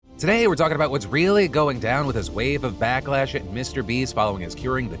Today, we're talking about what's really going down with this wave of backlash at Mr. Beast following his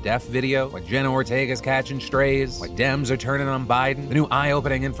Curing the Deaf video, why Jenna Ortega's catching strays, why Dems are turning on Biden, the new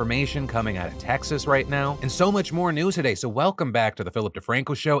eye-opening information coming out of Texas right now, and so much more news today. So welcome back to the Philip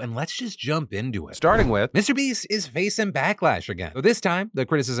DeFranco Show, and let's just jump into it. Starting with, Mr. Beast is facing backlash again. So this time, the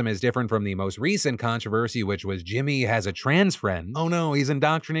criticism is different from the most recent controversy, which was Jimmy has a trans friend. Oh no, he's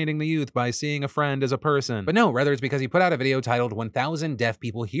indoctrinating the youth by seeing a friend as a person. But no, rather it's because he put out a video titled 1,000 Deaf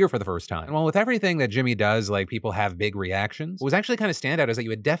People Here for the First Time. And while with everything that Jimmy does, like, people have big reactions, what was actually kind of stand out is that you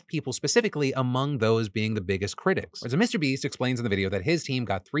had deaf people specifically among those being the biggest critics. So Mr. Beast explains in the video that his team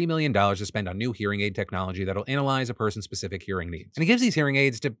got $3 million to spend on new hearing aid technology that'll analyze a person's specific hearing needs. And he gives these hearing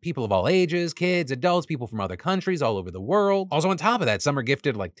aids to people of all ages, kids, adults, people from other countries all over the world. Also on top of that, some are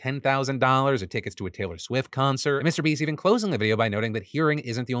gifted like $10,000 or tickets to a Taylor Swift concert. And Mr. Beast even closing the video by noting that hearing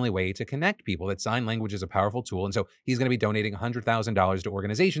isn't the only way to connect people, that sign language is a powerful tool, and so he's going to be donating $100,000 to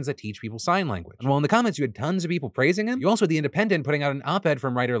organizations that teach people sign language. And while in the comments you had tons of people praising him, you also had The Independent putting out an op-ed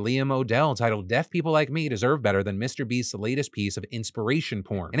from writer Liam O'Dell titled "Deaf People Like Me Deserve Better Than Mr. Beast's Latest Piece of Inspiration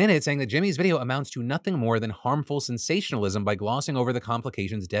Porn." And in it saying that Jimmy's video amounts to nothing more than harmful sensationalism by glossing over the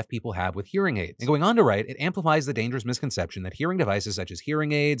complications deaf people have with hearing aids. And going on to write, it amplifies the dangerous misconception that hearing devices such as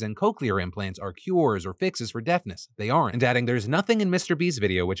hearing aids and cochlear implants are cures or fixes for deafness. They aren't. And adding, there's nothing in Mr. Beast's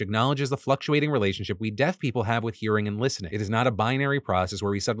video which acknowledges the fluctuating relationship we deaf people have with hearing and listening. It is not a binary process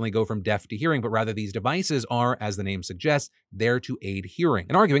where we suddenly go from deaf to hearing, but rather these devices are, as the name suggests, there to aid hearing.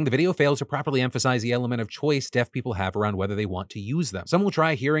 And arguing, the video fails to properly emphasize the element of choice deaf people have around whether they want to use them. Some will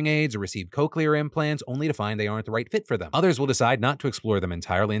try hearing aids or receive cochlear implants only to find they aren't the right fit for them. Others will decide not to explore them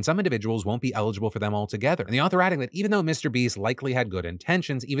entirely, and some individuals won't be eligible for them altogether. And the author adding that even though Mr. Beast likely had good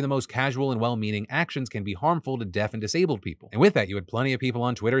intentions, even the most casual and well-meaning actions can be harmful to deaf and disabled people. And with that, you had plenty of people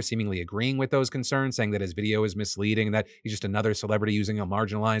on Twitter seemingly agreeing with those concerns, saying that his video is misleading and that he's just another celebrity using a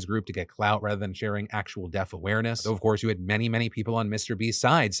marginalized group to get clout rather than sharing actual deaf awareness. Though of course you had many people on Mr. Beast's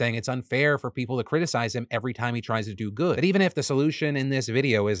side saying it's unfair for people to criticize him every time he tries to do good. But even if the solution in this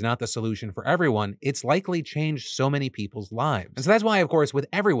video is not the solution for everyone, it's likely changed so many people's lives. And so that's why, of course, with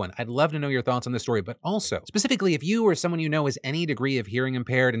everyone, I'd love to know your thoughts on this story, but also, specifically if you or someone you know is any degree of hearing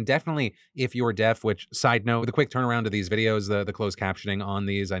impaired, and definitely if you're deaf, which, side note, with a quick turnaround to these videos, the closed captioning on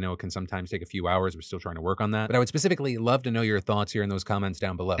these, I know it can sometimes take a few hours. We're still trying to work on that. But I would specifically love to know your thoughts here in those comments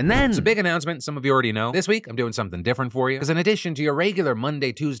down below. And then, it's a big announcement, some of you already know. This week, I'm doing something different for you, because in addition to your regular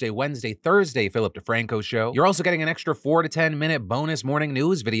Monday, Tuesday, Wednesday, Thursday Philip DeFranco show, you're also getting an extra 4 to 10 minute bonus morning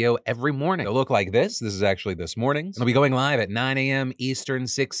news video every morning. It'll look like this. This is actually this morning's. It'll be going live at 9 a.m. Eastern,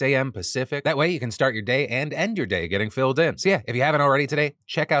 6 a.m. Pacific. That way you can start your day and end your day getting filled in. So yeah, if you haven't already today,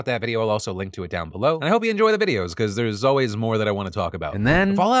 check out that video. I'll also link to it down below. And I hope you enjoy the videos, because there's always more that I want to talk about. And then,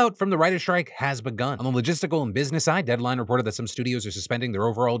 the fallout from the writer's strike has begun. On the logistical and business side, Deadline reported that some studios are suspending their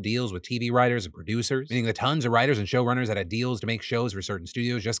overall deals with TV writers and producers, meaning that tons of writers and showrunners that had deals to make shows for certain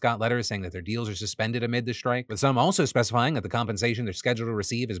studios just got letters saying that their deals are suspended amid the strike, with some also specifying that the compensation they're scheduled to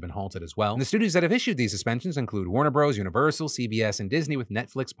receive has been halted as well. And the studios that have issued these suspensions include Warner Bros., Universal, CBS, and Disney, with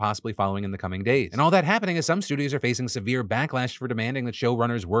Netflix possibly following in the coming days. And all that happening as some studios are facing severe backlash for demanding that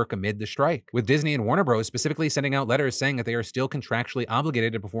showrunners work amid the strike, with Disney and Warner Bros. Specifically sending out letters saying that they are still contractually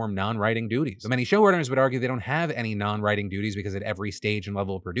obligated to perform non-writing duties. So many showrunners would argue they don't have any non-writing duties because at every stage and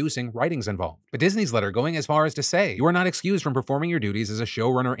level of producing, writing's involved. But Disney's letter going as far as to say, you are not excused from performing your duties as a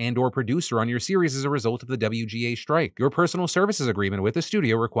showrunner and/or producer on your series as a result of the WGA strike. Your personal services agreement with the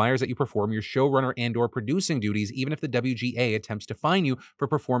studio requires that you perform your showrunner and/or producing duties even if the WGA attempts to fine you for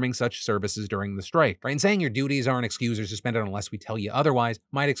performing such services during the strike. Right? And saying your duties aren't excused or suspended unless we tell you otherwise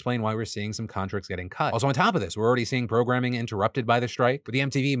might explain why we're seeing some contracts getting cut. Also on top of this, we're already seeing programming interrupted by the strike, with the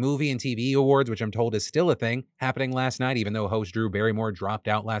MTV Movie and TV Awards, which I'm told is still a thing, happening last night, even though host Drew Barrymore dropped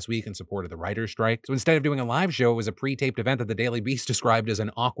out last week in support of the writer's strike. So instead of doing a live show, it was a pre-taped event that the Daily Beast described as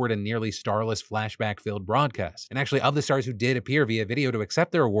an awkward and nearly starless flashback-filled broadcast. And actually, of the stars who did appear via video to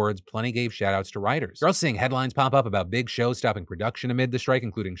accept their awards, plenty gave shoutouts to writers. You're also seeing headlines pop up about big shows stopping production amid the strike,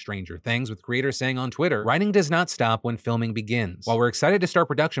 including Stranger Things, with creators saying on Twitter, "Writing does not stop when filming begins. While we're excited to start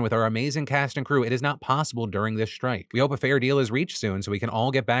production with our amazing cast and crew, it is not possible during this strike. We hope a fair deal is reached soon so we can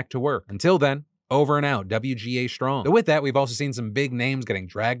all get back to work. Until then, over and out, WGA strong." But with that, we've also seen some big names getting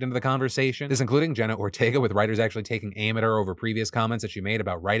dragged into the conversation. This including Jenna Ortega, with writers actually taking aim at her over previous comments that she made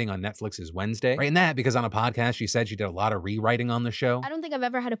about writing on Netflix's Wednesday. Right, and that because on a podcast, she said she did a lot of rewriting on the show. I don't think I've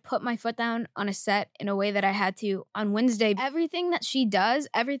ever had to put my foot down on a set in a way that I had to on Wednesday. Everything that she does,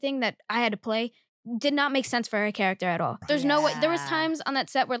 everything that I had to play, did not make sense for her character at all. There's no way. There was times on that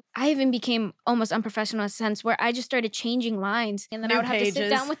set where I even became almost unprofessional in a sense where I just started changing lines, and then I would have to sit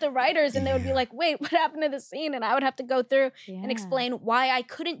down with the writers and they would be like, wait, what happened to the scene? And I would have to go through and explain why I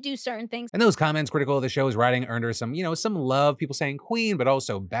couldn't do certain things. And those comments critical of the show's writing earned her some, some love, people saying queen, but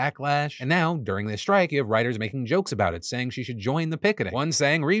also backlash. And now, during this strike, you have writers making jokes about it, saying she should join the picketing. One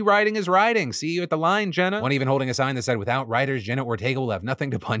saying, rewriting is writing. See you at the line, Jenna. One even holding a sign that said, without writers, Jenna Ortega will have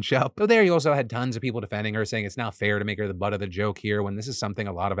nothing to punch up. So there you also had tons of people defending her, saying it's not fair to make her the butt of the joke here when this is something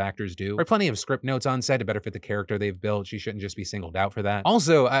a lot of actors do. There are plenty of script notes on set to better fit the character they've built. She shouldn't just be singled out for that.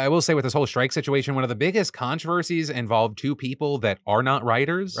 Also, I will say with this whole strike situation, one of the biggest controversies involved two people that are not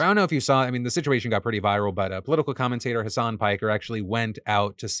writers. I don't know if you saw, the situation got pretty viral, but political commentator Hassan Piker actually went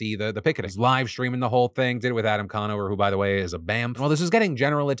out to see the picketing. He was live streaming the whole thing, did it with Adam Conover, who by the way is a BAMF. Well, this was getting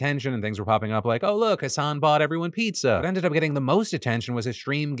general attention and things were popping up like, oh look, Hassan bought everyone pizza. What ended up getting the most attention was his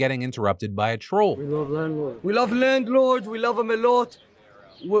stream getting interrupted by a troll. We love landlords. We love landlords. We love them a lot.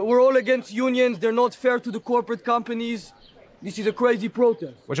 We're all against unions. They're not fair to the corporate companies. This is a crazy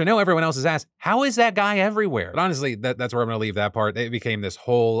protest. Which I know everyone else has asked, how is that guy everywhere? But honestly, that's where I'm gonna leave that part. It became this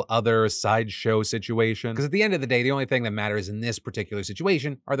whole other sideshow situation. Because at the end of the day, the only thing that matters in this particular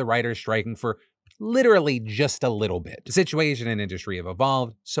situation are the writers striking for literally just a little bit. The situation and industry have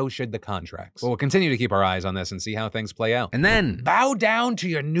evolved, so should the contracts. But we'll continue to keep our eyes on this and see how things play out. And then, bow down to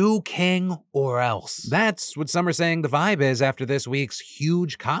your new king or else. That's what some are saying the vibe is after this week's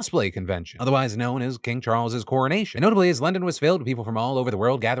huge cosplay convention, otherwise known as King Charles's coronation. And notably, as London was filled with people from all over the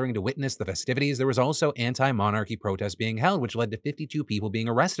world gathering to witness the festivities, there was also anti-monarchy protests being held, which led to 52 people being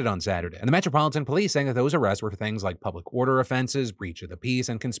arrested on Saturday. And the Metropolitan Police saying that those arrests were for things like public order offenses, breach of the peace,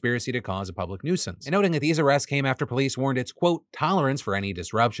 and conspiracy to cause a public nuisance. And noting that these arrests came after police warned its, quote, tolerance for any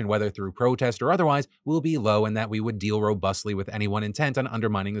disruption, whether through protest or otherwise, will be low and that we would deal robustly with anyone intent on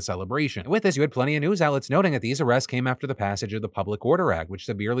undermining the celebration. And with this, you had plenty of news outlets noting that these arrests came after the passage of the Public Order Act, which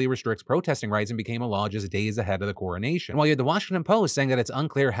severely restricts protesting rights and became a law just days ahead of the coronation. And while you had the Washington Post saying that it's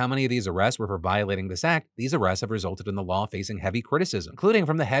unclear how many of these arrests were for violating this act, these arrests have resulted in the law facing heavy criticism, including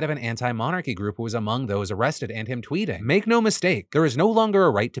from the head of an anti-monarchy group who was among those arrested, and him tweeting, "Make no mistake, there is no longer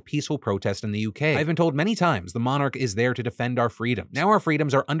a right to peaceful protest in the UK. I've been told many times the monarch is there to defend our freedoms. Now our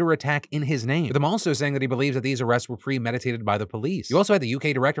freedoms are under attack in his name." With him also saying that he believes that these arrests were premeditated by the police. You also had the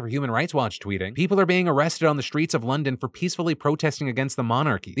UK Director for Human Rights Watch tweeting, "People are being arrested on the streets of London for peacefully protesting against the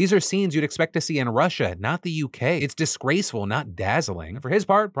monarchy. These are scenes you'd expect to see in Russia, not the UK. It's disgraceful, not dazzling." For his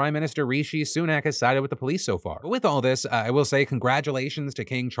part, Prime Minister Rishi Sunak has sided with the police so far. But with all this, I will say congratulations to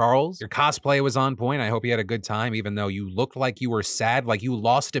King Charles. Your cosplay was on point. I hope you had a good time, even though you looked like you were sad, like you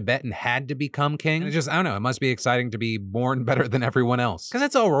lost a bet and had to become king. And it just, I don't know, it must be exciting to be born better than everyone else. Because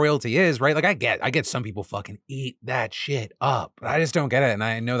that's all royalty is, right? Like I get some people fucking eat that shit up, but I just don't get it. And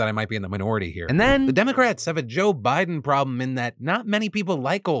I know that I might be in the minority here. And then the Democrats have a Joe Biden problem in that not many people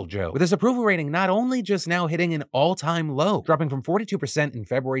like old Joe, with his approval rating not only just now hitting an all-time low, dropping from 42% in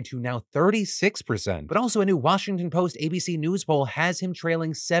February to now 36%, but also a new Washington Post ABC News poll has him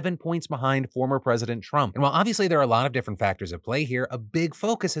trailing 7 points behind former President Trump. And while obviously there are a lot of different factors at play here, a big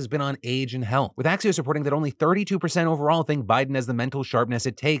focus has been on age and health, with Axios reporting that only 32% overall think Biden has the mental sharpness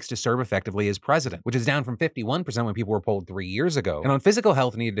it takes to serve effectively as president, which is down from 51% when people were polled 3 years ago. And on physical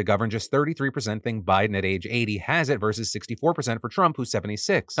health needed to govern, just 33% think Biden at age 80 has it versus 64% for Trump, who's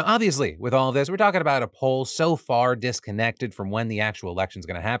 76. Now, obviously, with all this, we're talking about a poll so far disconnected from when the actual election's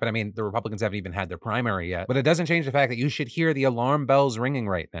going to happen. I mean, the Republicans haven't even had their primary yet, but it doesn't change the fact that you should hear the alarm bells ringing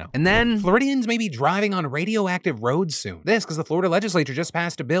right now. And then Floridians may be driving on radioactive roads soon. This because the Florida legislature just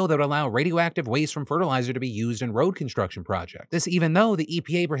passed a bill that would allow radioactive waste from fertilizer to be used in road construction projects. This even though the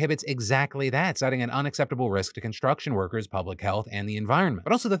EPA prohibits exactly that, citing an unacceptable risk to construction workers, public health, and the environment.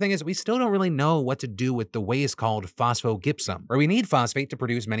 But also the thing is, we still don't really know what to do with the waste called phosphogypsum, where we need phosphate to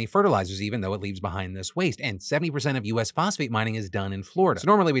produce many fertilizers even though it leaves behind this waste, and 70% of US phosphate mining is done in Florida. So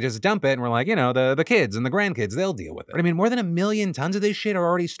normally we just dump it and we're like, the kids and the grandkids, they'll deal with it. But I mean, more than 1 million tons of this shit are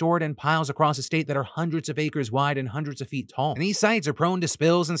already stored in piles across a state that are hundreds of acres wide and hundreds of feet tall. And these sites are prone to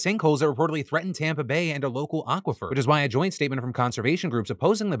spills and sinkholes that reportedly threaten Tampa Bay and a local aquifer, which is why a joint statement from conservation groups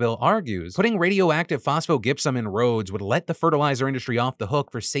opposing the bill argues putting radioactive phosphogypsum in roads would let the fertilizer industry off the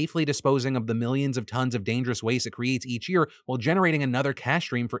hook for safely disposing of the millions of tons of dangerous waste it creates each year while generating another cash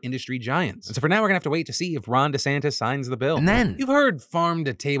stream for industry giants. And so for now, we're gonna have to wait to see if Ron DeSantis signs the bill. And then, you've heard farm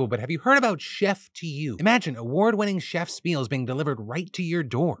to table, but have you heard about chef to you? Imagine award-winning chef's meals being delivered right to your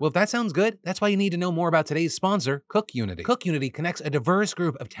door. Well, if that sounds good, that's why you need to know more about today's sponsor, Cook Unity. Cook Unity connects a diverse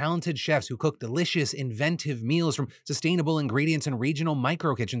group of talented chefs chefs who cook delicious, inventive meals from sustainable ingredients in regional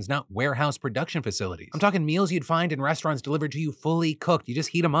micro kitchens, not warehouse production facilities. I'm talking meals you'd find in restaurants delivered to you fully cooked. You just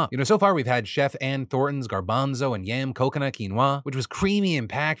heat them up. So far we've had Chef Ann Thornton's garbanzo and yam coconut quinoa, which was creamy and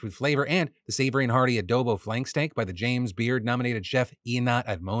packed with flavor, and the savory and hearty adobo flank steak by the James Beard-nominated chef Ianat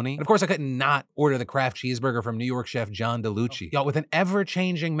Admoni. And of course, I couldn't not order the Kraft cheeseburger from New York chef John DeLucci. Y'all, with an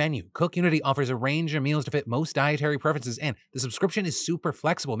ever-changing menu, Cook Unity offers a range of meals to fit most dietary preferences, and the subscription is super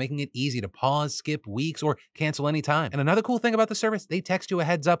flexible, making it easy to pause, skip weeks, or cancel anytime. And another cool thing about the service, they text you a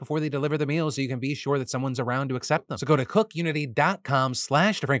heads up before they deliver the meals so you can be sure that someone's around to accept them. So go to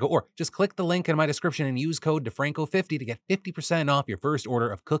cookunity.com/DeFranco, or just click the link in my description and use code DeFranco50 to get 50% off your first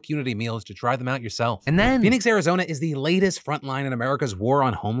order of Cook Unity meals to try them out yourself. And then Phoenix, Arizona is the latest front line in America's war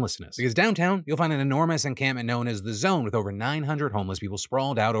on homelessness. Because downtown, you'll find an enormous encampment known as The Zone with over 900 homeless people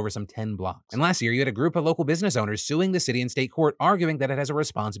sprawled out over some 10 blocks. And last year, you had a group of local business owners suing the city in state court, arguing that it has a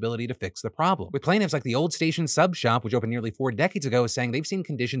responsibility to fix the problem. With plaintiffs like the Old Station Sub Shop, which opened nearly 4 decades ago, saying they've seen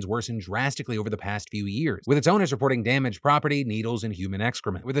conditions worsen drastically over the past few years, with its owners reporting damaged property, needles, and human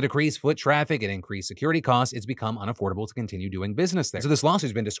excrement. With the decreased foot traffic and increased security costs, it's become unaffordable to continue doing business there. So this lawsuit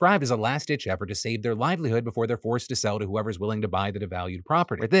has been described as a last-ditch effort to save their livelihood before they're forced to sell to whoever's willing to buy the devalued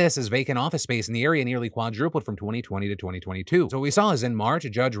property. With this, as vacant office space in the area nearly quadrupled from 2020 to 2022. So what we saw is in March, a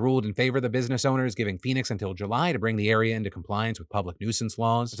judge ruled in favor of the business owners, giving Phoenix until July to bring the area into compliance with public nuisance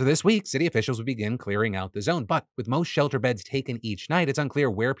laws. So this week, city officials would begin clearing out the zone. But with most shelter beds taken each night, it's unclear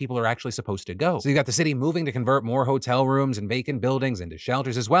where people are actually supposed to go. So you got the city moving to convert more hotel rooms and vacant buildings into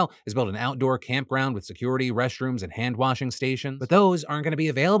shelters, as well as build an outdoor campground with security, restrooms, and hand washing stations. But those aren't going to be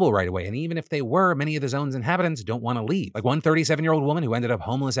available right away. And even if they were, many of the zone's inhabitants don't want to leave. Like one 37-year-old woman who ended up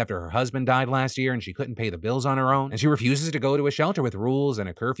homeless after her husband died last year and she couldn't pay the bills on her own. And she refuses to go to a shelter with rules and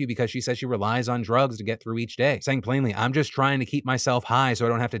a curfew because she says she relies on drugs to get through each day. Saying plainly, I'm just trying to keep myself high so I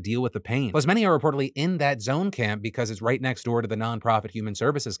don't have to deal with the pain. Plus, many are reportedly in that zone camp because it's right next door to the nonprofit Human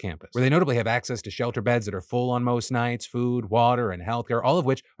Services campus, where they notably have access to shelter beds that are full on most nights, food, water, and healthcare, all of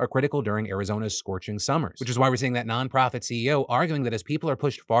which are critical during Arizona's scorching summers. Which is why we're seeing that nonprofit CEO arguing that as people are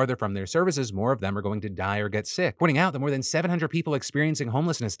pushed farther from their services, more of them are going to die or get sick, pointing out that more than 700 people experiencing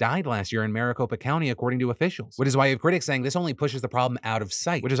homelessness died last year in Maricopa County, according to officials. Which is why you have critics saying this only pushes the problem out of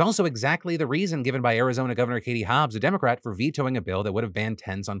sight, which is also exactly the reason given by Arizona Governor Katie Hobbs, a Democrat, for vetoing a bill that would have banned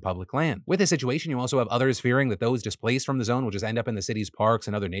tents on public land. With this situation, you also have others fearing that those displaced from the zone will just end up in the city's parks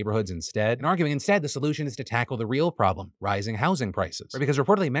and other neighborhoods instead, and arguing instead the solution is to tackle the real problem, rising housing prices. Right? Because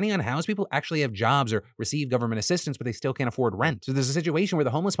reportedly many unhoused people actually have jobs or receive government assistance, but they still can't afford rent. So there's a situation where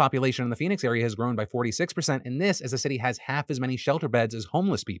the homeless population in the Phoenix area has grown by 46%, and this as the city has half as many shelter beds as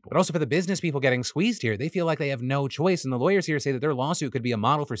homeless people. But also for the business people getting squeezed here, they feel like they have no choice, and the lawyers here say that their lawsuit could be a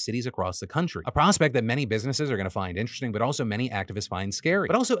model for cities across the country. A prospect that many businesses are going to find interesting, but also many activists find scary.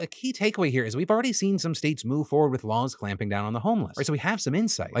 But also a key takeaway here is we've already seen some states move forward with laws clamping down on the homeless. Right, so we have some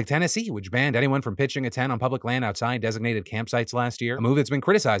insight. Like Tennessee, which banned anyone from pitching a tent on public land outside designated campsites last year, a move that's been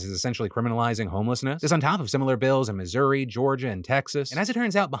criticized as essentially criminalizing homelessness. This on top of similar bills in Missouri, Georgia, and Texas. And as it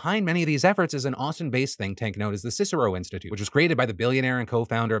turns out, behind many of these efforts is an Austin-based think tank known as the Cicero Institute, which was created by the billionaire and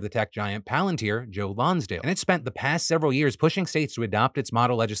co-founder of the tech giant Palantir, Joe Lonsdale. And it spent the past several years pushing states to adopt its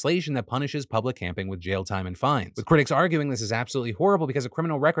model legislation that punishes public camping with jail time and fines, with critics arguing this is absolutely horrible because a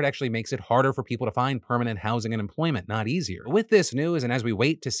criminal record actually makes it harder for people to find permanent housing and employment, not easier. But with this news, and as we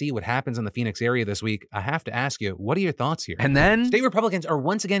wait to see what happens in the Phoenix area this week, I have to ask you, what are your thoughts here? And then, state Republicans are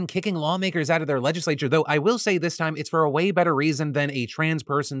once again kicking lawmakers out of their legislature, though I will say this time it's for a way better reason than a trans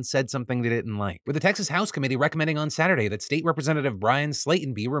person said something they didn't like. With the Texas House Committee recommending on Saturday that State Representative Brian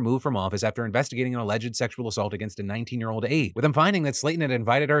Slayton be removed from office after investigating an alleged sexual assault against a 19-year-old aide, with them finding that Slayton had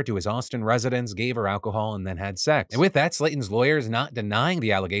invited her to his Austin residence, gave her alcohol, and then had sex. And with that, Slayton's lawyers not denying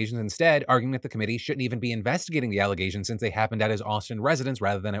the allegations, instead arguing that the committee shouldn't even be investigating the allegations since they happened at his Austin residence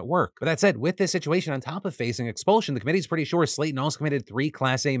rather than at work. But that said, with this situation on top of facing expulsion, the committee's pretty sure Slayton also committed 3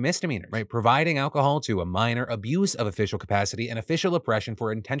 Class A misdemeanors, right? Providing alcohol to a minor, abuse of official capacity, and official oppression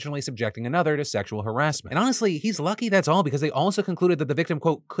for intentionally subjecting another to sexual harassment. And honestly, he's lucky that's all, because they also concluded that the victim,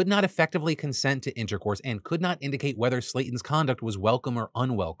 quote, could not effectively consent to intercourse and could not indicate whether Slayton's conduct was welcome or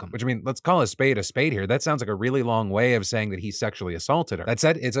unwelcome. Which, I mean, let's call a spade here. That sounds like a really long way of saying that he sexually assaulted her. That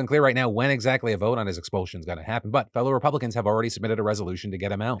said, it's unclear right now when exactly a vote on his expulsion is going to happen, but fellow Republicans have already submitted a resolution to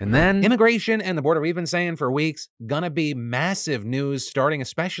get him out. And then immigration and the border, we've been saying for weeks, gonna be massive news starting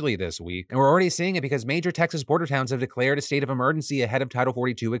especially this week. And we're already seeing it because major Texas border towns have declared a state of emergency ahead of Title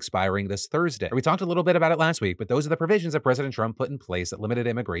 42 expiring this Thursday. We talked a little bit about it last week, but those are the provisions that President Trump put in place that limited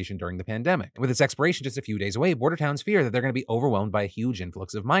immigration during the pandemic. And with its expiration just a few days away, border towns fear that they're going to be overwhelmed by a huge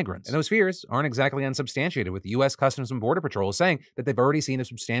influx of migrants. And those fears aren't exactly unsubstantiated, with the U.S. Customs and Border Patrol saying that they've already already seen a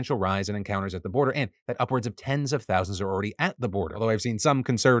substantial rise in encounters at the border and that upwards of tens of thousands are already at the border, although I've seen some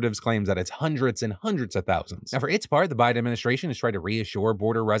conservatives claim that it's hundreds and hundreds of thousands. Now, for its part, the Biden administration has tried to reassure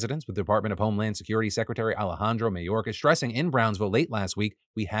border residents, with the Department of Homeland Security Secretary Alejandro Mayorkas stressing in Brownsville late last week,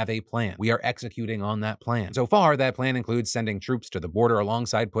 we have a plan. We are executing on that plan. So far, that plan includes sending troops to the border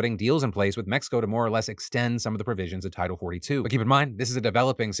alongside putting deals in place with Mexico to more or less extend some of the provisions of Title 42. But keep in mind, this is a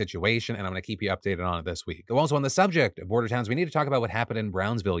developing situation, and I'm going to keep you updated on it this week. Though also on the subject of border towns, we need to talk about what happened in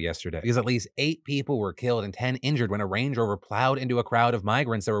Brownsville yesterday, because at least 8 people were killed and 10 injured when a Range Rover plowed into a crowd of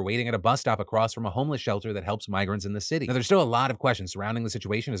migrants that were waiting at a bus stop across from a homeless shelter that helps migrants in the city. Now, there's still a lot of questions surrounding the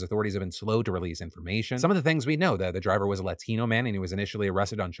situation as authorities have been slow to release information. Some of the things we know, that the driver was a Latino man and he was initially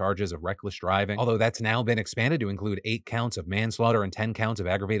arrested on charges of reckless driving, although that's now been expanded to include 8 counts of manslaughter and 10 counts of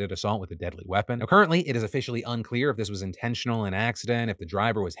aggravated assault with a deadly weapon. Now, currently, it is officially unclear if this was intentional, an accident, if the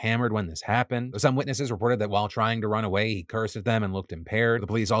driver was hammered when this happened. Though some witnesses reported that while trying to run away, he cursed at them and looked impaired. The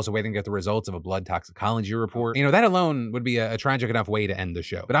police also waiting to get the results of a blood toxicology report. You know, that alone would be a tragic enough way to end the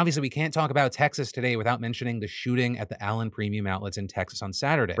show. But obviously, we can't talk about Texas today without mentioning the shooting at the Allen Premium Outlets in Texas on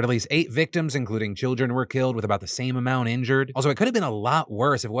Saturday, where at least 8 victims, including children, were killed, with about the same amount injured. Also, it could have been a lot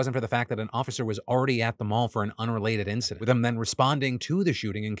worse if it wasn't for the fact that an officer was already at the mall for an unrelated incident, with them then responding to the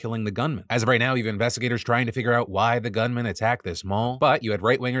shooting and killing the gunman. As of right now, you have investigators trying to figure out why the gunman attacked this mall, but you had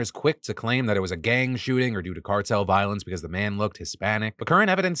right-wingers quick to claim that it was a gang shooting or due to cartel violence because the man looked Hispanic. But current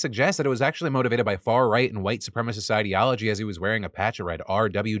evidence suggests that it was actually motivated by far-right and white supremacist ideology, as he was wearing a patch that read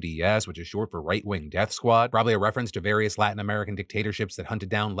RWDS, which is short for Right-Wing Death Squad, probably a reference to various Latin American dictatorships that hunted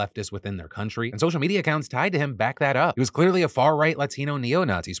down leftists within their country. And social media accounts tied to him back that up. He was clearly a far-right Latino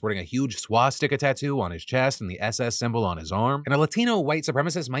neo-Nazi, sporting a huge swastika tattoo on his chest and the SS symbol on his arm. And a Latino white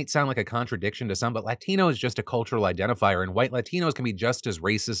supremacist might sound like a contradiction to some, but Latino is just a cultural identifier, and white Latinos can be just as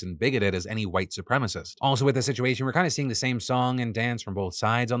racist and bigoted as any white supremacist. Also, with the situation, we're kind of seeing the same song and dance from both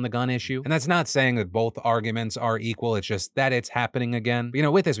sides on the gun issue. And that's not saying that both arguments are equal, it's just that it's happening again. But, you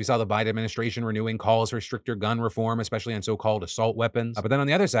know, with this, we saw the Biden administration renewing calls for stricter gun reform, especially on so-called assault weapons. But then on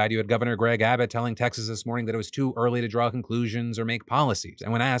the other side, you had Governor Greg Abbott telling Texas this morning that it was too early to draw conclusions or make policies.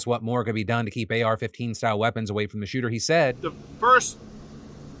 And when asked what more could be done to keep AR-15 style weapons away from the shooter, he said, "The first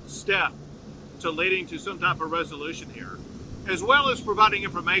step to leading to some type of resolution here, as well as providing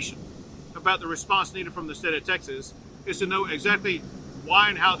information about the response needed from the state of Texas, is to know exactly why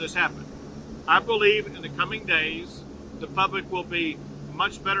and how this happened. I believe in the coming days, the public will be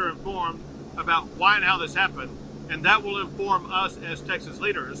much better informed about why and how this happened, and that will inform us as Texas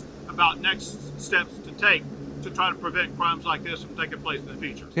leaders about next steps to take to try to prevent crimes like this from taking place in the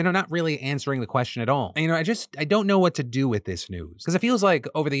future." You know, not really answering the question at all. You know, I don't know what to do with this news, because it feels like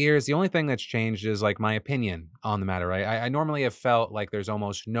over the years, the only thing that's changed is like my opinion on the matter. I normally have felt like there's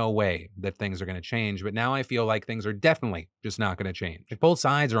almost no way that things are going to change, but now I feel like things are definitely just not going to change. Like, both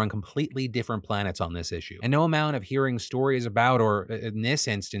sides are on completely different planets on this issue, and no amount of hearing stories about, or in this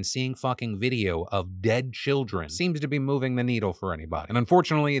instance, seeing fucking video of dead children seems to be moving the needle for anybody. And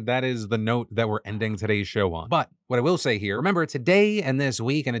unfortunately, that is the note that we're ending today's show on. But what I will say here, remember, today and this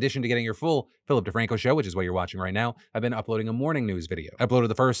week, in addition to getting your full Philip DeFranco show, which is what you're watching right now, I've been uploading a morning news video. I uploaded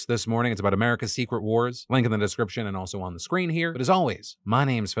the first this morning. It's about America's Secret Wars. Link in the description and also on the screen here. But as always, my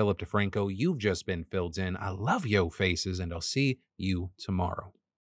name's Philip DeFranco. You've just been filled in. I love yo faces, and I'll see you tomorrow.